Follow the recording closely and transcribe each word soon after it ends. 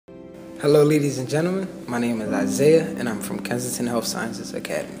Hello ladies and gentlemen, my name is Isaiah and I'm from Kensington Health Sciences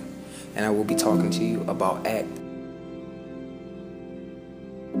Academy, and I will be talking to you about ACT.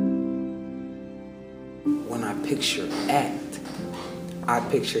 When I picture ACT, I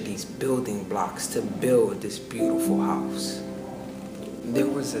picture these building blocks to build this beautiful house. There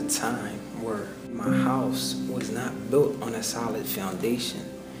was a time where my house was not built on a solid foundation.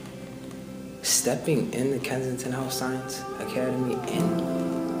 Stepping in the Kensington Health Science Academy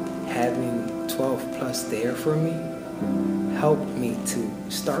and having 12 plus there for me helped me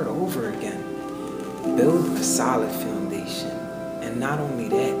to start over again, build a solid foundation, and not only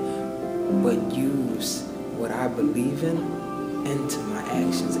that, but use what I believe in into my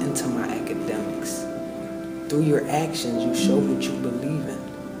actions, into my academics. Through your actions, you show what you believe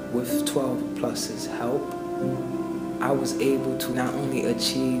in. With 12 Plus's help, I was able to not only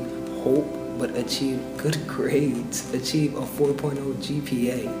achieve hope, but achieve good grades, achieve a 4.0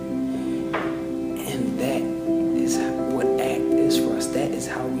 GPA. And that is what ACT is for us. That is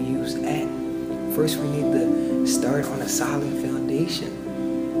how we use ACT. First, we need to start on a solid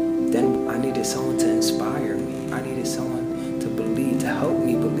foundation. Then I needed someone to inspire me. I needed someone to believe, to help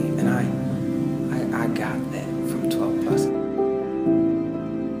me believe. And I got that from 12 Plus.